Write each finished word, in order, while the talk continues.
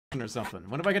or something.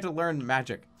 When do I get to learn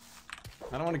magic?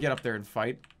 I don't want to get up there and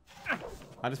fight.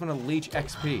 I just want to leech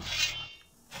XP.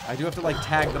 I do have to, like,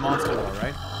 tag the monster, though,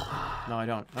 right? No, I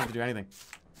don't. I don't have to do anything.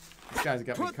 This guy's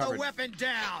got me covered. Put the weapon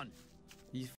down!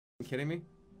 You kidding me?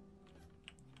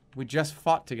 We just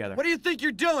fought together. What do you think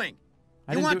you're doing?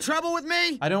 You want trouble with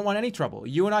me? I don't want any trouble.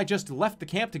 You and I just left the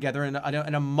camp together and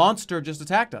a monster just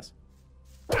attacked us.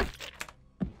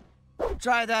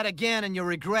 Try that again and you'll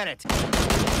regret it.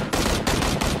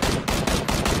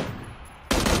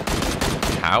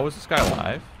 How is this guy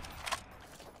alive?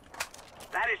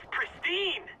 That is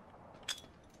pristine.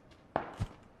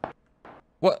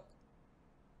 What?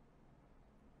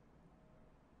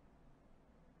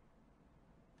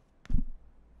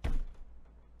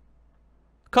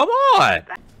 Come on!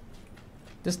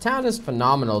 This town is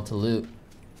phenomenal to loot.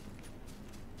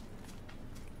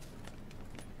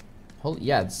 Holy,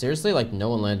 yeah, seriously, like no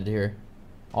one landed here.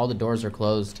 All the doors are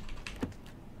closed.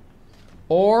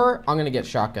 Or I'm gonna get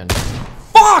shotgunned.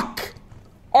 Fuck!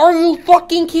 Are you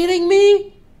fucking kidding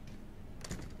me?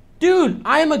 Dude,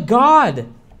 I am a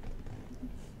god.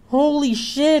 Holy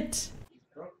shit.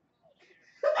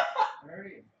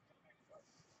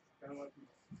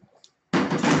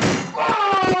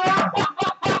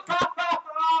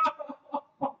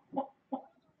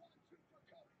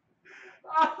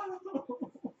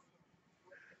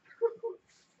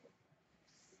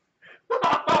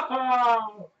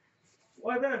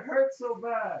 Why did that hurt so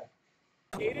bad?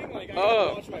 Skating, like I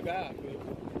gotta watch my back.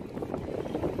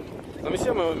 Let me see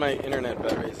how my internet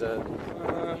battery's at.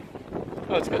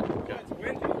 Oh, it's good. Okay. It's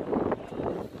windy.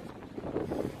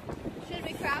 Should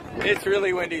we craft? It's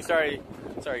really windy. Sorry,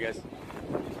 guys.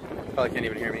 Probably can't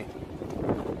even hear me.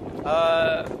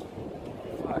 Fuck.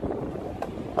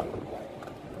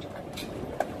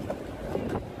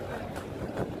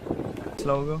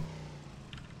 Logo.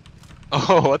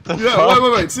 Oh, what the fuck?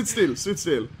 Wait, sit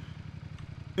still.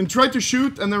 And try to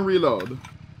shoot and then reload.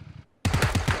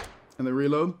 And then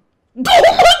reload.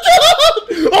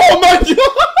 Oh my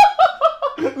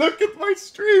god! Look at my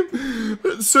stream!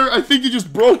 Sir, I think you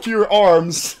just broke your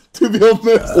arms, to be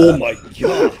honest. Oh my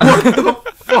god. What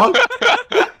the fuck?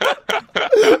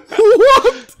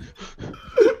 What?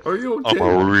 Are you okay? I'm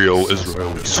a real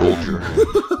Israeli soldier.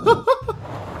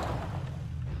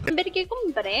 Perché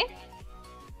compre?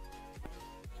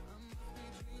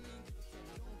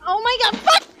 Oh my god,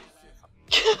 fuck!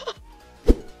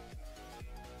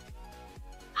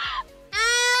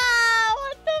 Ah,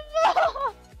 what the fuck?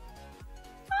 What the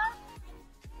fuck?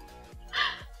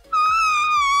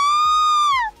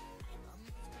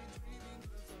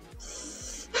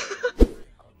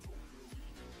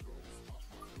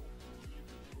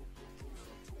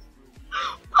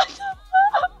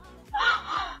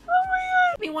 Oh my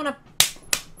god. We wanna.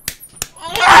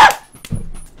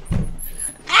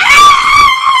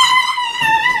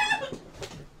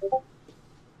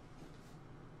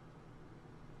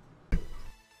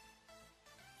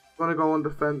 I want to go on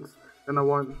defense, and I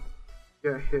won't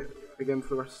get hit again for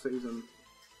the rest of the season.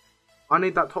 I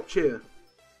need that top tier.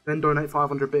 Then donate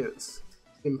 500 bits.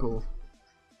 Simple.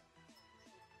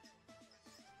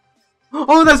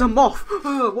 Oh, there's a moth!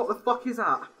 What the fuck is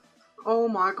that? Oh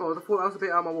my god, I thought that was a bit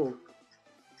out of my wall.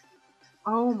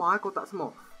 Oh my god, that's a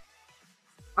moth.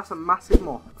 That's a massive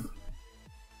moth.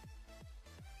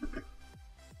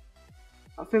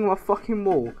 That thing on my fucking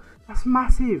wall. That's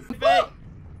massive.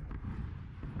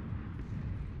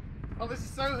 Oh, this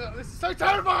is so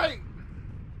terrifying!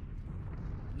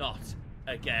 Not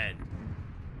again.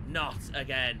 Not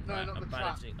again. No, right, not I'm the trap,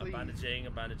 bandaging. please. I'm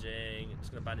bandaging. I'm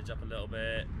just gonna bandage up a little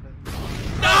bit.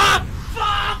 No!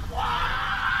 Fuck!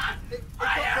 What? It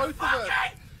got both of us.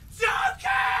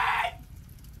 Joking!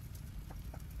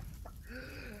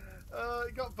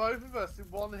 It got both of us in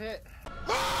one hit.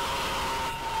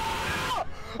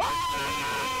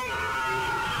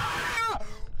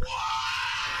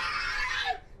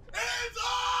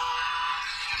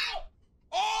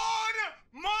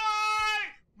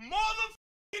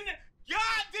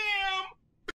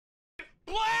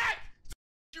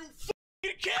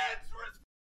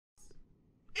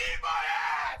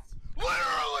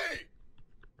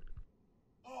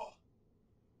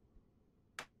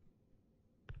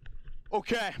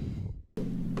 Okay.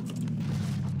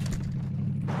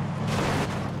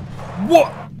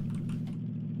 What?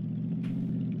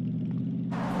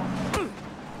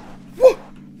 What?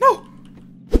 No!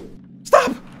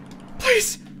 Stop!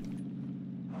 Please!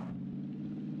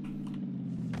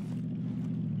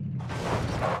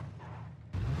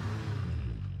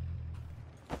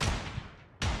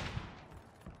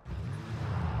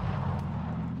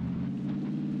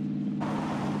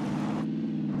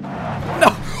 No!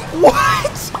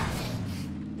 What?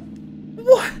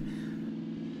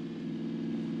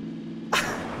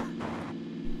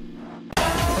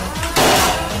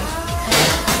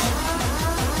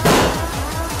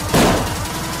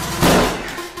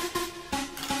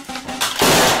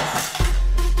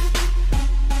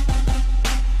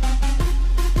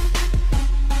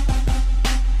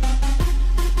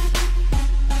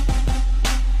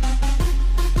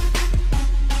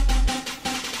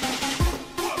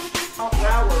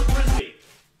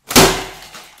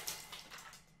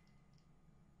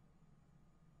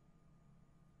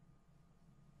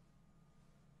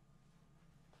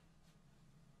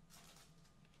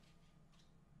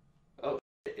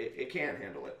 it can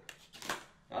handle it.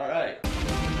 All right.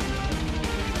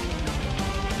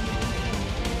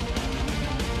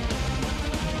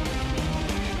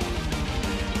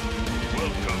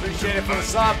 Appreciate it for the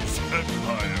subs.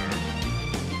 Empire.